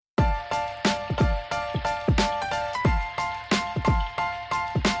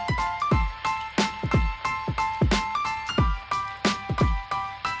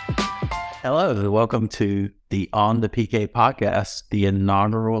Hello, and welcome to the On the PK podcast, the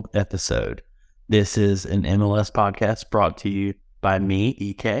inaugural episode. This is an MLS podcast brought to you by me,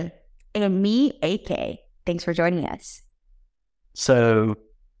 EK. And me, AK. Thanks for joining us. So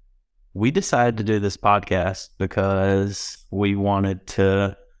we decided to do this podcast because we wanted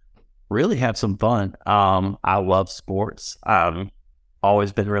to really have some fun. I love sports. I've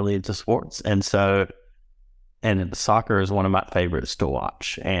always been really into sports. And soccer is one of my favorites to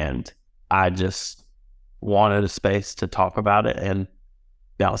watch. And I just wanted a space to talk about it and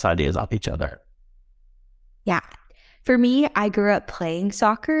bounce ideas off each other. Yeah. For me, I grew up playing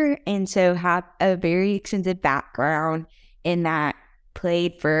soccer and so have a very extensive background in that.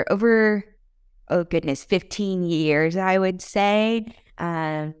 Played for over, 15 years, I would say.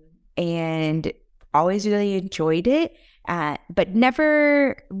 And always really enjoyed it, but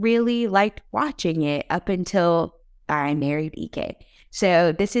never really liked watching it up until I married EK.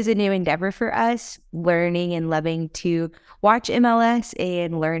 So this is a new endeavor for us, learning and loving to watch MLS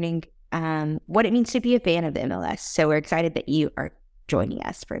and learning what it means to be a fan of the MLS. So we're excited that you are joining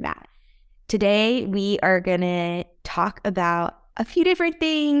us for that. Today, we are going to talk about a few different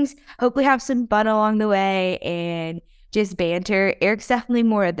things, hopefully have some fun along the way and just banter. Eric's definitely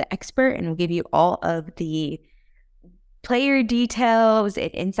more of the expert and will give you all of the player details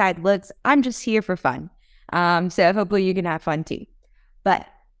and inside looks. I'm just here for fun. So hopefully you can have fun too. But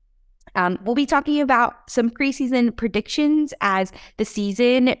we'll be talking about some preseason predictions as the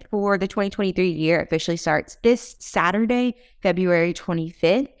season for the 2023 year officially starts this Saturday, February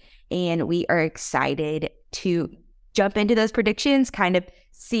 25th. And we are excited to jump into those predictions, kind of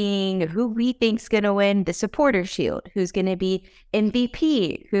seeing who we think's going to win the Supporter Shield, who's going to be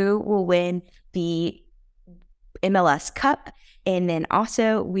MVP, who will win the MLS Cup. And then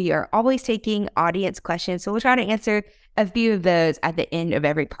also we are always taking audience questions. So we'll try to answer a few of those at the end of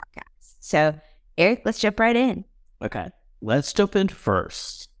every podcast. So Eric, let's jump right in. Okay, let's jump in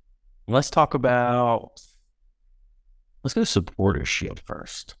first. Let's go Supporter Shield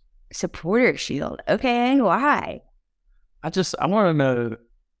first. Supporter Shield. Okay, why? I want to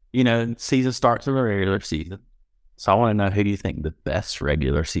know, season starts in the regular season. So I want to know, who do you think the best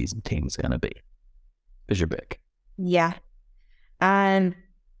regular season team is going to be? Who's your pick? Yeah.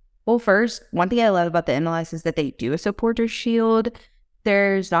 Well, first, one thing I love about the MLS is that they do a Supporter Shield.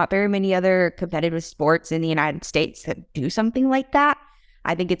 There's not very many other competitive sports in the United States that do something like that.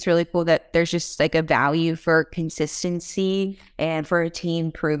 I think it's really cool that there's just like a value for consistency and for a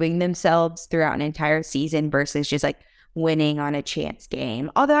team proving themselves throughout an entire season versus just like winning on a chance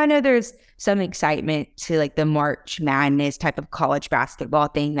game. Although I know there's some excitement to like the March Madness type of college basketball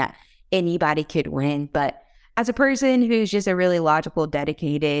thing that anybody could win. But as a person who's just a really logical,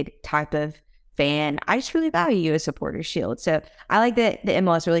 dedicated type of fan, I just really value a Supporter Shield. So I like that the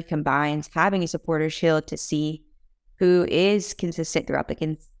MLS really combines having a Supporter Shield to see who is consistent throughout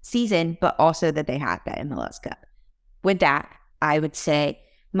the season, but also that they have that MLS Cup. With that, I would say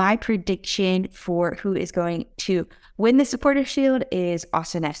my prediction for who is going to win the Supporter Shield is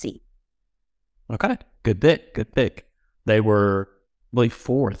Austin FC. Okay, good pick. They were, I believe,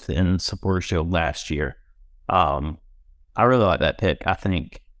 fourth in Supporter Shield last year. I really like that pick. I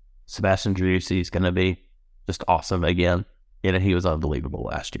think Sebastian Driussi is going to be just awesome again. He was unbelievable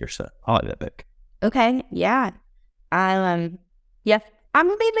last year, so I like that pick. Okay, yeah. I'm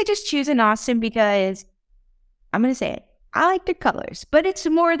mainly just choosing Austin because I'm going to say it. I like their colors, but it's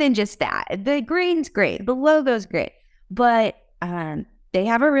more than just that. The green's great. The logo's great, but they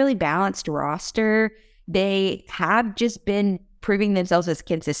have a really balanced roster. They have just been proving themselves as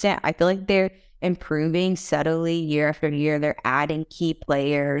consistent. I feel like they're improving subtly year after year. They're adding key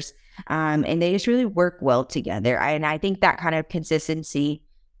players, and they just really work well together. And I think that kind of consistency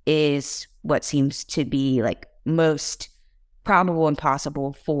is what seems to be like most probable and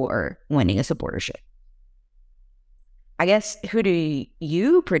possible for winning a Supporter Shield. I guess, who do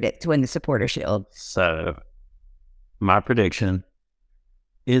you predict to win the Supporter Shield? So my prediction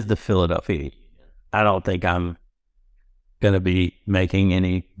is the Philadelphia Union. I don't think I'm going to be making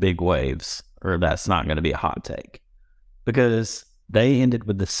any big waves, or that's not going to be a hot take, because they ended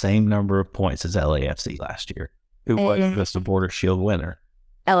with the same number of points as LAFC last year, who was the Supporter Shield winner.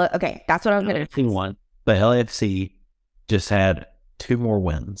 Okay, that's what I'm going to won, but LAFC just had 2 more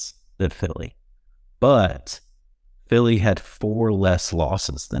wins than Philly. But Philly had 4 less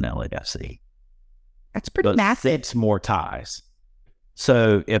losses than LAFC. That's pretty massive. 6 more ties.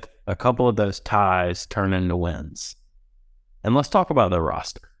 So if a couple of those ties turn into wins, and let's talk about their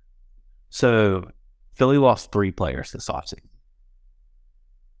roster. So Philly lost 3 players this offseason,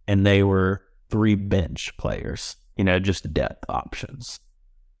 and they were 3 bench players, just depth options.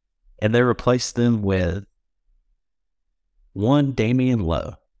 And they replaced them with one Damian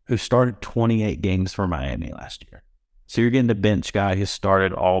Lowe, who started 28 games for Miami last year. So you're getting the bench guy who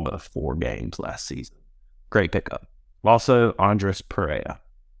started all but 4 games last season. Great pickup. Also, Andres Perea.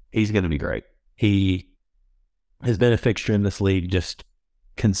 He's going to be great. He has been a fixture in this league, just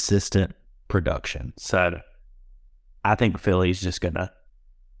consistent production. So I think Philly's just going to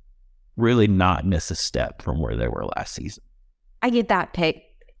really not miss a step from where they were last season. I get that pick.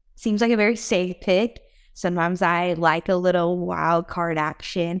 Seems like a very safe pick. Sometimes I like a little wild card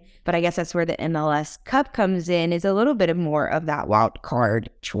action, but I guess that's where the MLS Cup comes in, is a little bit more of that wild card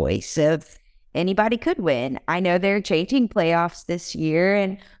choice of anybody could win. I know they're changing playoffs this year,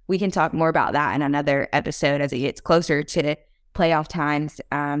 and we can talk more about that in another episode as it gets closer to playoff times.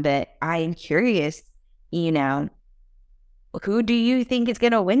 But I am curious, who do you think is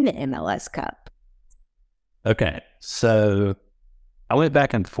going to win the MLS Cup? Okay, so I went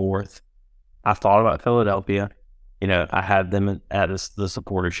back and forth. I thought about Philadelphia. I had them as the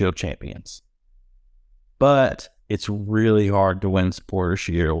Supporter Shield champions. But it's really hard to win Supporter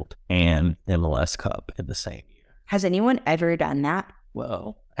Shield and MLS Cup in the same year. Has anyone ever done that?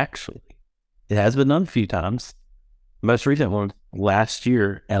 Well, actually, it has been done a few times. Most recent one, last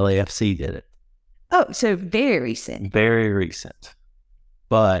year, LAFC did it. Oh, so very recent. Very recent.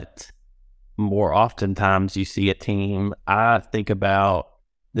 But more oftentimes you see a team, I think about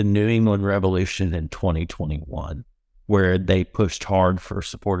the New England Revolution in 2021, where they pushed hard for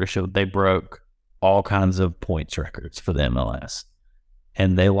Supporter Shield. They broke all kinds of points records for the MLS.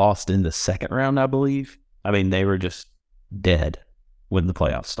 And they lost in the second round, I believe. I mean, they were just dead when the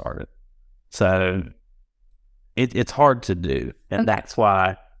playoffs started. So it's hard to do. And that's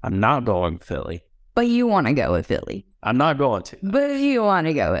why I'm not going Philly. But you want to go with Philly. I'm not going to. But you want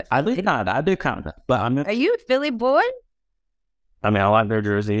to go with Philly. I do not. I do kind of. But Are you a Philly boy? I mean, I like their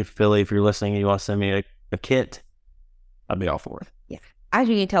jersey. Philly, if you're listening and you want to send me a kit, I'd be all for it. Yeah. As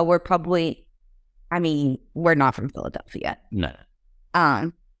you can tell, we're not from Philadelphia. No.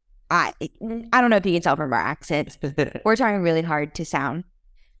 I don't know if you can tell from our accent. We're trying really hard to sound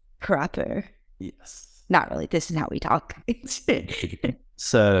proper. Yes. Not really. This is how we talk.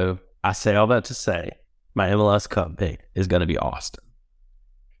 So I say all that to say my MLS Cup pick is going to be Austin.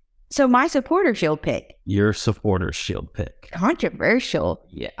 So my Supporter Shield pick. Your Supporter Shield pick. Controversial.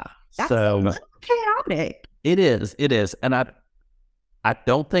 Yeah. That's so chaotic. It is. And I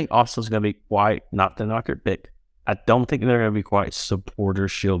don't think Austin's going to be quite, not the knocker pick. I don't think they're going to be quite Supporter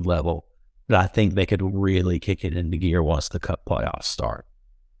Shield level, but I think they could really kick it into gear once the Cup playoffs start.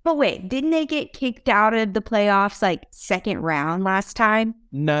 But wait, didn't they get kicked out of the playoffs second round last time?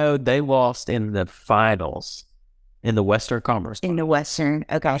 No, they lost in the finals in the Western Conference. In the Western,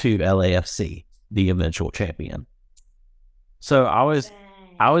 okay. To LAFC, the eventual champion. So I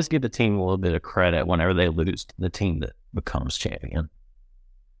always give the team a little bit of credit whenever they lose to the team that becomes champion.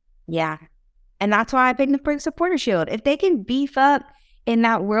 Yeah. And that's why I picked the Supporter Shield. If they can beef up in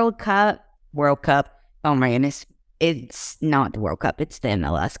that World Cup, oh my goodness, it's not the World Cup, it's the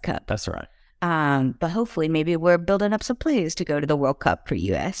MLS Cup. That's right. But hopefully maybe we're building up some players to go to the World Cup for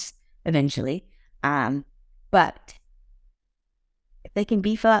US eventually. But if they can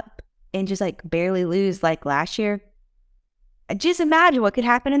beef up and just barely lose like last year, just imagine what could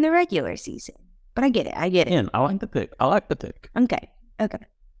happen in the regular season. But I get it. And I like the pick. Okay.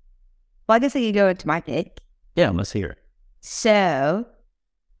 Well, I guess I could go into my pick. Yeah, let's hear it. So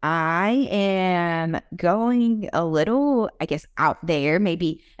I am going a little, out there,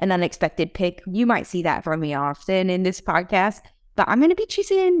 maybe an unexpected pick. You might see that from me often in this podcast, but I'm going to be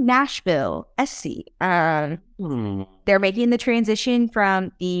choosing Nashville SC. They're making the transition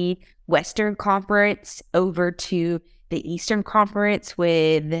from the Western Conference over to the Eastern Conference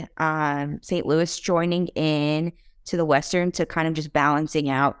with St. Louis joining in to the Western to kind of just balancing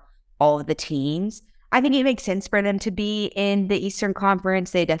out all of the teams. I think it makes sense for them to be in the Eastern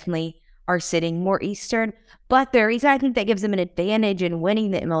Conference. They definitely are sitting more Eastern. But the reason I think that gives them an advantage in winning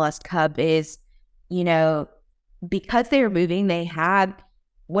the MLS Cup is, because they are moving, they have,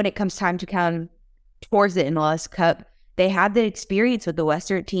 when it comes time to come towards the MLS Cup, they have the experience with the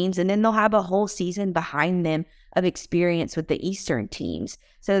Western teams, and then they'll have a whole season behind them of experience with the Eastern teams.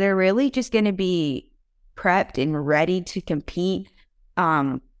 So they're really just going to be prepped and ready to compete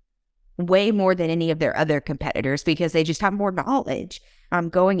way more than any of their other competitors because they just have more knowledge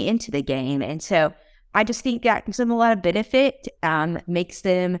going into the game. And so I just think that gives them a lot of benefit, makes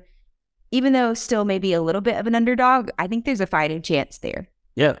them, even though still maybe a little bit of an underdog, I think there's a fighting chance there.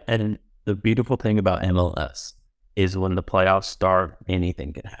 Yeah, and the beautiful thing about MLS is when the playoffs start,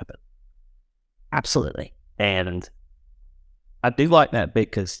 anything can happen. Absolutely. And I do like that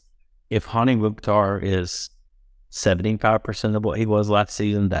because if Hani Mukhtar is 75% of what he was last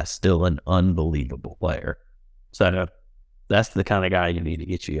season, that's still an unbelievable player. So that's the kind of guy you need to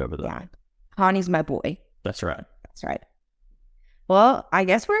get you over the line. Hani's my boy. That's right. That's right. Well, I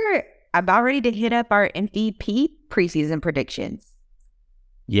guess we're about ready to hit up our MVP preseason predictions.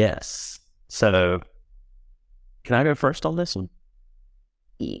 Yes. So can I go first on this one?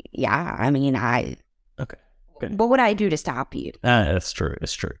 Yeah, I mean, Okay. What would I do to stop you? That's true.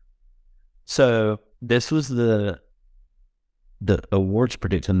 It's true. So this was the awards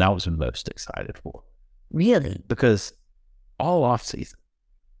prediction that I was most excited for. Really? Because all off season,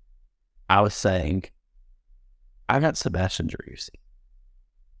 I was saying, I got Sebastian Driussi.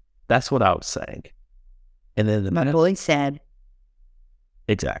 That's what I was saying. And then my boy said.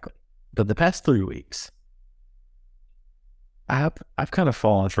 Exactly. But the past 3 weeks, I've kind of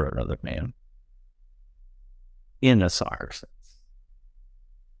fallen for another man. In a soccer sense.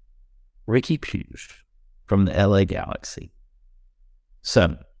 Ricky Puig from the LA Galaxy.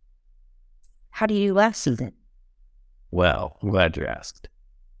 So, how do you do last season? Well, I'm glad you asked.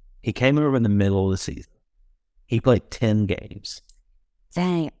 He came over in the middle of the season. He played 10 games.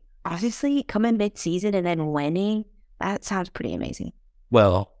 Dang. Obviously, coming mid-season and then winning, that sounds pretty amazing.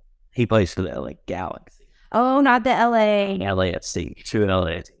 Well, he plays for the LA Galaxy. Oh, not the LA. LAFC. 2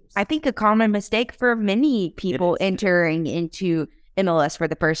 LA teams. I think a common mistake for many people entering into MLS for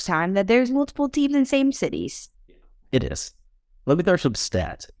the first time that there's multiple teams in same cities. It is. Let me throw some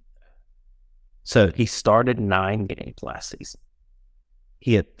stats. So he started 9 games last season.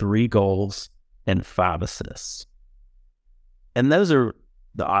 He had 3 goals and 5 assists. And those are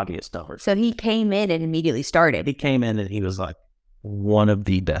the obvious numbers. So he came in and immediately started. He came in and he was like one of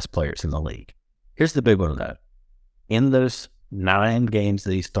the best players in the league. Here's the big one though. In those 9 games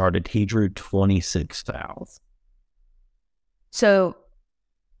that he started, he drew 26 fouls. So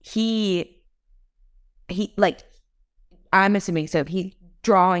I'm assuming, so if he's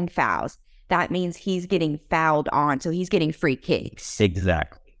drawing fouls, that means he's getting fouled on. So he's getting free kicks.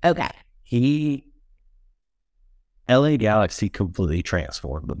 Exactly. Okay. LA Galaxy completely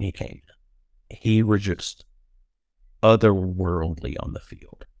transformed when he came in. He was just otherworldly on the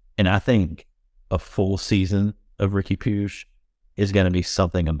field. And I think a full season of Ricky Puig is going to be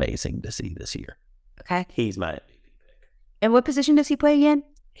something amazing to see this year. Okay. He's my MVP pick. And what position does he play again?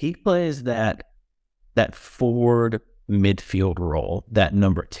 He plays that forward midfield role, that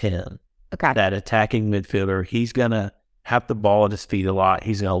number 10. Okay. That attacking midfielder. He's going to have the ball at his feet a lot.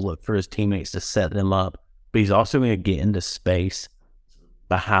 He's going to look for his teammates to set them up. But he's also going to get into space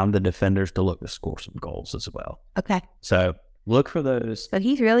behind the defenders to look to score some goals as well. Okay. So look for those. So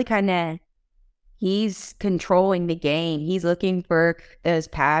he's really he's controlling the game. He's looking for those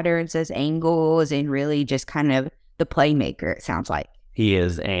patterns, those angles, and really just kind of the playmaker, it sounds like. He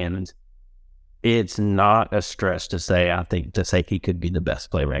is, and it's not a stretch to say, I think, he could be the best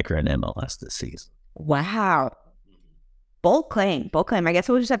playmaker in MLS this season. Wow. Bold claim. I guess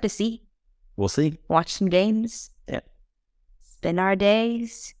we'll just have to see. We'll see. Watch some games. Yeah. Spend our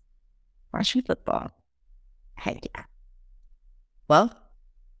days watching football. Heck yeah. Well,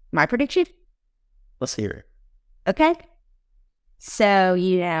 my prediction? Let's hear it. Okay. So,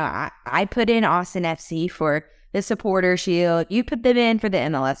 I put in Austin FC for the supporter shield. You put them in for the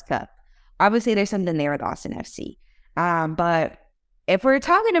MLS Cup. Obviously, there's something there with Austin FC. But if we're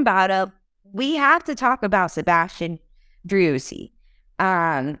talking about we have to talk about Sebastian Driussi.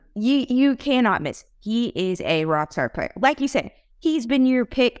 You cannot miss. He is a rock star player. Like you said, he's been your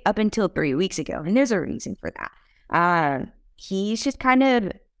pick up until 3 weeks ago, and there's a reason for that. He's just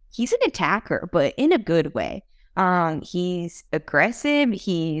he's an attacker, but in a good way. He's aggressive.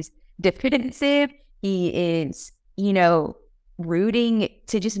 He's defensive. He is, rooting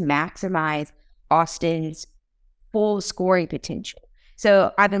to just maximize Austin's full scoring potential.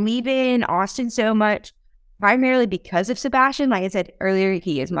 So I believe in Austin so much, primarily because of Sebastian. Like I said earlier,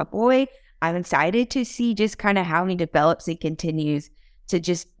 he is my boy. I'm excited to see just kind of how he develops and continues to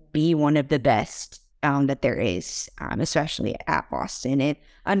just be one of the best that there is, especially at Boston and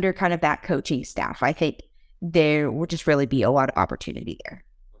under kind of that coaching staff. I think there will just really be a lot of opportunity there.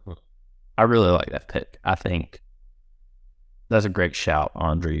 I really like that pick. I think that's a great shout,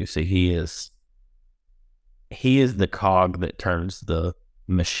 Andre. You see, he is the cog that turns the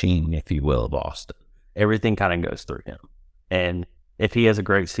machine, if you will, of Austin. Everything kind of goes through him. And if he has a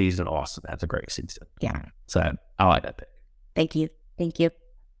great season, Austin has a great season. Yeah. So I like that pick. Thank you.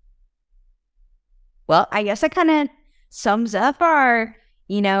 Well, I guess that kind of sums up our,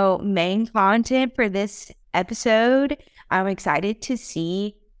 main content for this episode. I'm excited to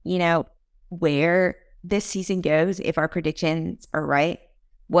see, where this season goes, if our predictions are right.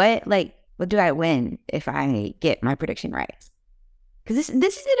 what do I win if I get my prediction right? Because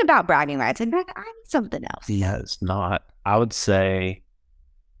this isn't about bragging rights. I need something else. Yeah, it's not. I would say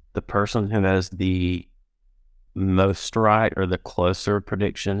the person who has the most right or the closer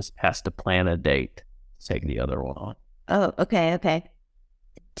predictions has to plan a date to take the other one on. Oh, okay.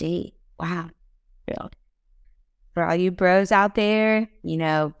 Date. Wow. Yeah. For all you bros out there,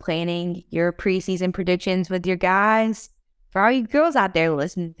 planning your preseason predictions with your guys. For all you girls out there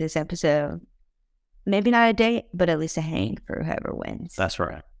listening to this episode, maybe not a date, but at least a hang for whoever wins. That's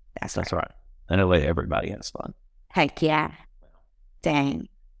right. That's right. And it'll let everybody has fun. Heck yeah. Dang.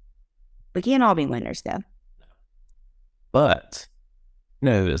 We can't all be winners, though. But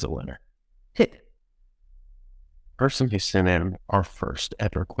who is a winner? Person who sent in our first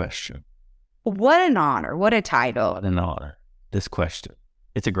ever question. What an honor. What a title. What an honor. This question.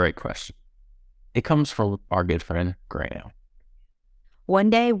 It's a great question. It comes from our good friend, Graham.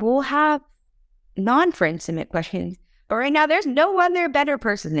 One day we'll have non-friends submit questions. But right now, there's no other better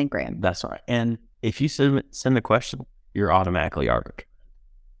person than Graham. That's right. And if you send a question, you're automatically our good friend.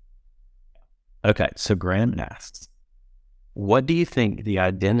 Okay, so Graham asks, what do you think the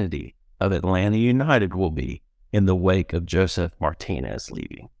identity of Atlanta United will be in the wake of Josef Martinez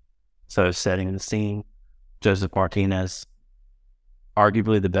leaving? So setting the scene, Josef Martinez,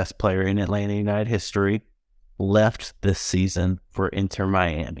 arguably the best player in Atlanta United history, left this season for Inter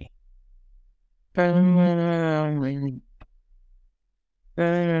Miami. If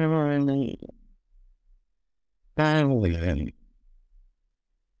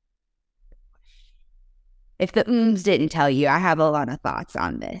the didn't tell you, I have a lot of thoughts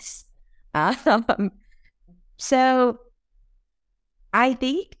on this. So I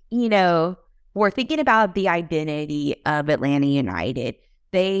think, we're thinking about the identity of Atlanta United.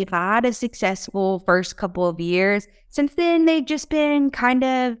 They've had a successful first couple of years. Since then, they've just been kind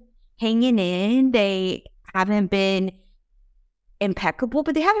of hanging in. They haven't been impeccable,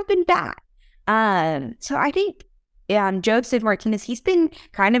 but they haven't been bad. So I think Josef Martinez, he's been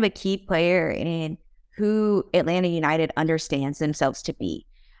kind of a key player in who Atlanta United understands themselves to be.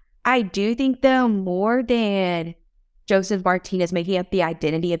 I do think, though, more than Josef Martinez making up the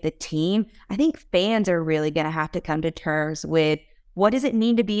identity of the team, I think fans are really going to have to come to terms with what does it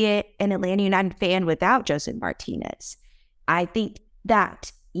mean to be an Atlanta United fan without Josef Martinez. I think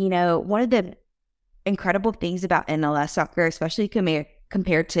that, one of the incredible things about MLS soccer, especially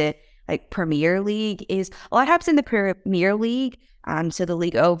compared to Premier League, is a lot happens in the Premier League, so the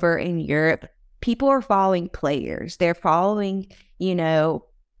league over in Europe. People are following players. They're following,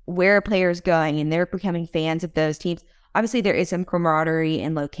 where a player is going, and they're becoming fans of those teams. Obviously, there is some camaraderie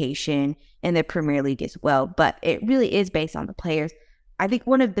and location in the Premier League as well, but it really is based on the players. I think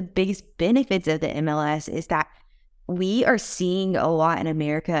one of the biggest benefits of the MLS is that we are seeing a lot in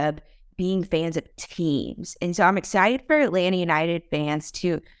America of being fans of teams. And so I'm excited for Atlanta United fans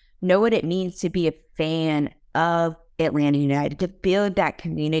to know what it means to be a fan of Atlanta United, to build that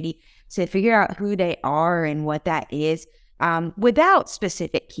community, to figure out who they are and what that is. Without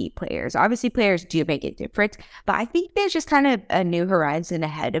specific key players. Obviously, players do make a difference, but I think there's just kind of a new horizon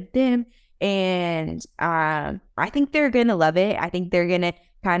ahead of them, and I think they're going to love it. I think they're going to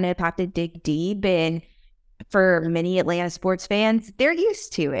kind of have to dig deep, and for many Atlanta sports fans, they're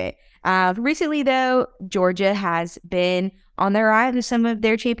used to it. Recently, though, Georgia has been on the rise with some of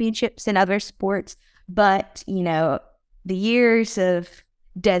their championships in other sports, but, the years of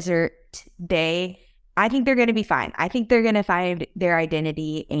desert day, I think they're going to be fine. I think they're going to find their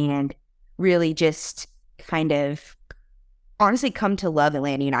identity and really just kind of honestly come to love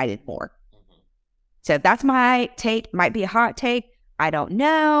Atlanta United more. So that's my take. Might be a hot take. I don't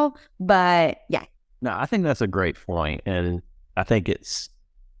know. But yeah. No, I think that's a great point. And I think it's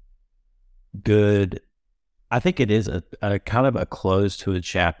good. I think it is a kind of a close to a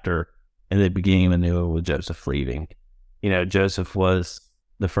chapter in the beginning of the new with Josef leaving. Josef was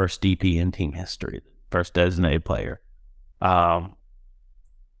the first DP in team history. First designated player.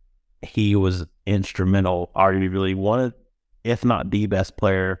 He was instrumental, arguably one of, if not the best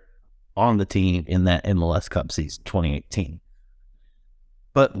player on the team in that MLS Cup season, 2018.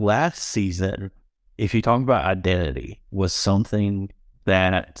 But last season, if you talk about identity, was something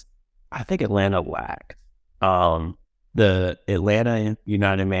that I think Atlanta lacked. The Atlanta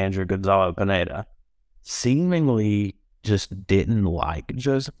United manager, Gonzalo Pineda, seemingly just didn't like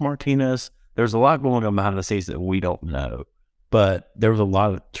Josef Martinez. There's a lot going on behind the scenes that we don't know, but there was a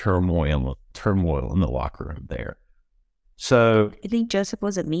lot of turmoil in the locker room there. So, you think Josef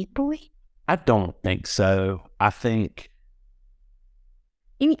was a meat boy? I don't think so. I think,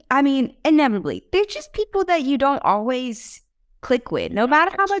 inevitably, they're just people that you don't always click with, no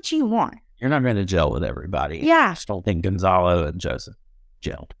matter how much you want. You're not going to gel with everybody. Yeah. I just don't think Gonzalo and Josef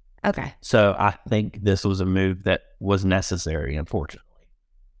gelled. Okay. So I think this was a move that was necessary, unfortunately.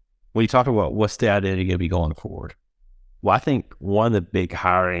 When you talk about what's the identity going to be going forward, well, I think one of the big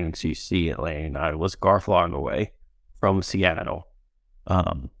hirings you see at Atlanta United was Garth Longaway from Seattle.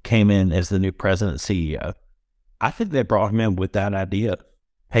 Came in as the new president and CEO. I think they brought him in with that idea.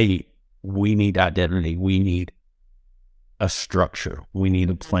 Hey, we need identity. We need a structure. We need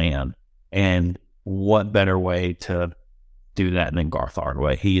a plan. And what better way to do that than Garth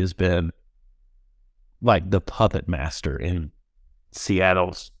Longaway? He has been like the puppet master in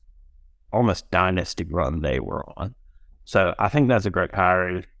Seattle's almost dynasty run they were on. So I think that's a great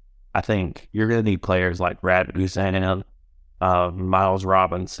hire. I think you're going to need players like Brad Guzan, Miles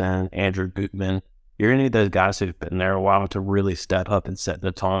Robinson, Andrew Gutman. You're going to need those guys who've been there a while to really step up and set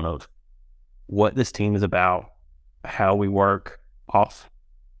the tone of what this team is about, how we work off,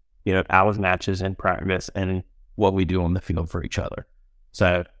 hours matches in practice, and what we do on the field for each other.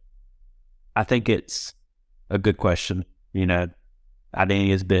 So I think it's a good question.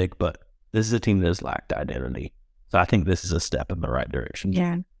 Identity is big, but this is a team that has lacked identity. So I think this is a step in the right direction.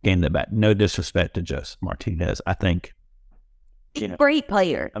 Yeah. Gain that back. No disrespect to Josef Martinez. I think, great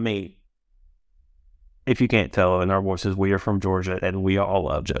player. I mean, if you can't tell in our voices, we are from Georgia and we all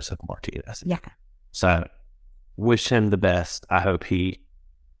love Josef Martinez. Yeah. So wish him the best. I hope he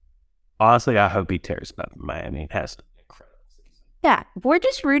tears it up in Miami. It has an incredible season. Yeah. We're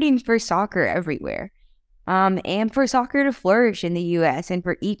just rooting for soccer everywhere. And for soccer to flourish in the U.S. and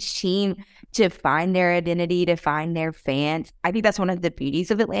for each team to find their identity, to find their fans. I think that's one of the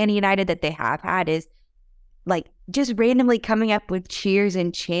beauties of Atlanta United that they have had is like just randomly coming up with cheers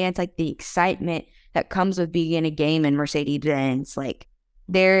and chants, like the excitement that comes with being in a game in Mercedes-Benz. Like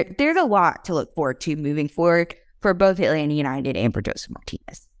there's a lot to look forward to moving forward for both Atlanta United and for Josef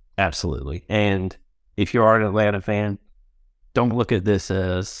Martinez. Absolutely. And if you are an Atlanta fan, don't look at this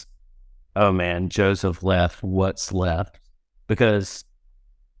as, oh man, Josef left, what's left? Because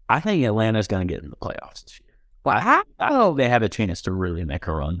I think Atlanta's going to get in the playoffs this year. Wow. I they have a chance to really make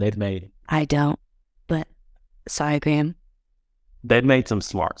a run. I don't, but sorry, Graham. They've made some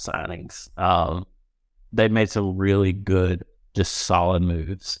smart signings. They've made some really good, just solid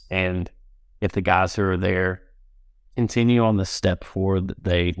moves. And if the guys who are there continue on the step forward that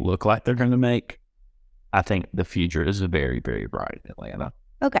they look like they're going to make, I think the future is very, very bright in Atlanta.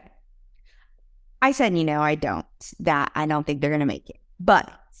 Okay. I said, I don't think they're going to make it.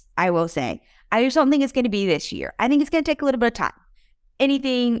 But I will say, I just don't think it's going to be this year. I think it's going to take a little bit of time.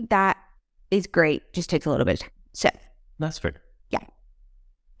 Anything that is great just takes a little bit of time. So that's fair. Yeah.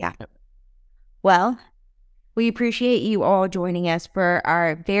 Yep. Well, we appreciate you all joining us for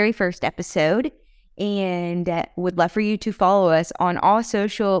our very first episode and would love for you to follow us on all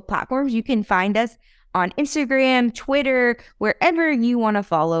social platforms. You can find us on Instagram, Twitter, wherever you want to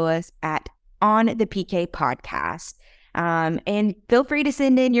follow us at On the PK Podcast. And feel free to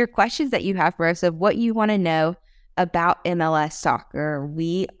send in your questions that you have for us of what you want to know about MLS soccer.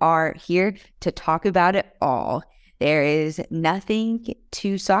 We are here to talk about it all. There is nothing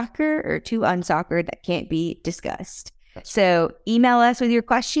too soccer or too unsoccer that can't be discussed. So email us with your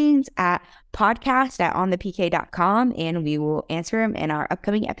questions at podcast@onthepk.com and we will answer them in our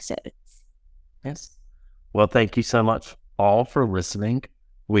upcoming episodes. Yes. Well, thank you so much all for listening.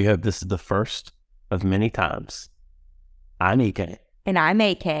 We hope this is the first of many times. I'm EK. And I'm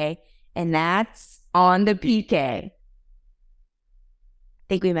AK. And that's On the PK. I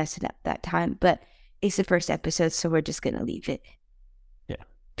think we messed it up that time, but it's the first episode, so we're just going to leave it. Yeah.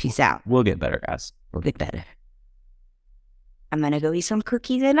 Peace out. We'll get better, guys. We'll get better. I'm going to go eat some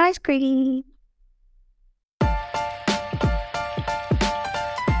cookies and ice cream.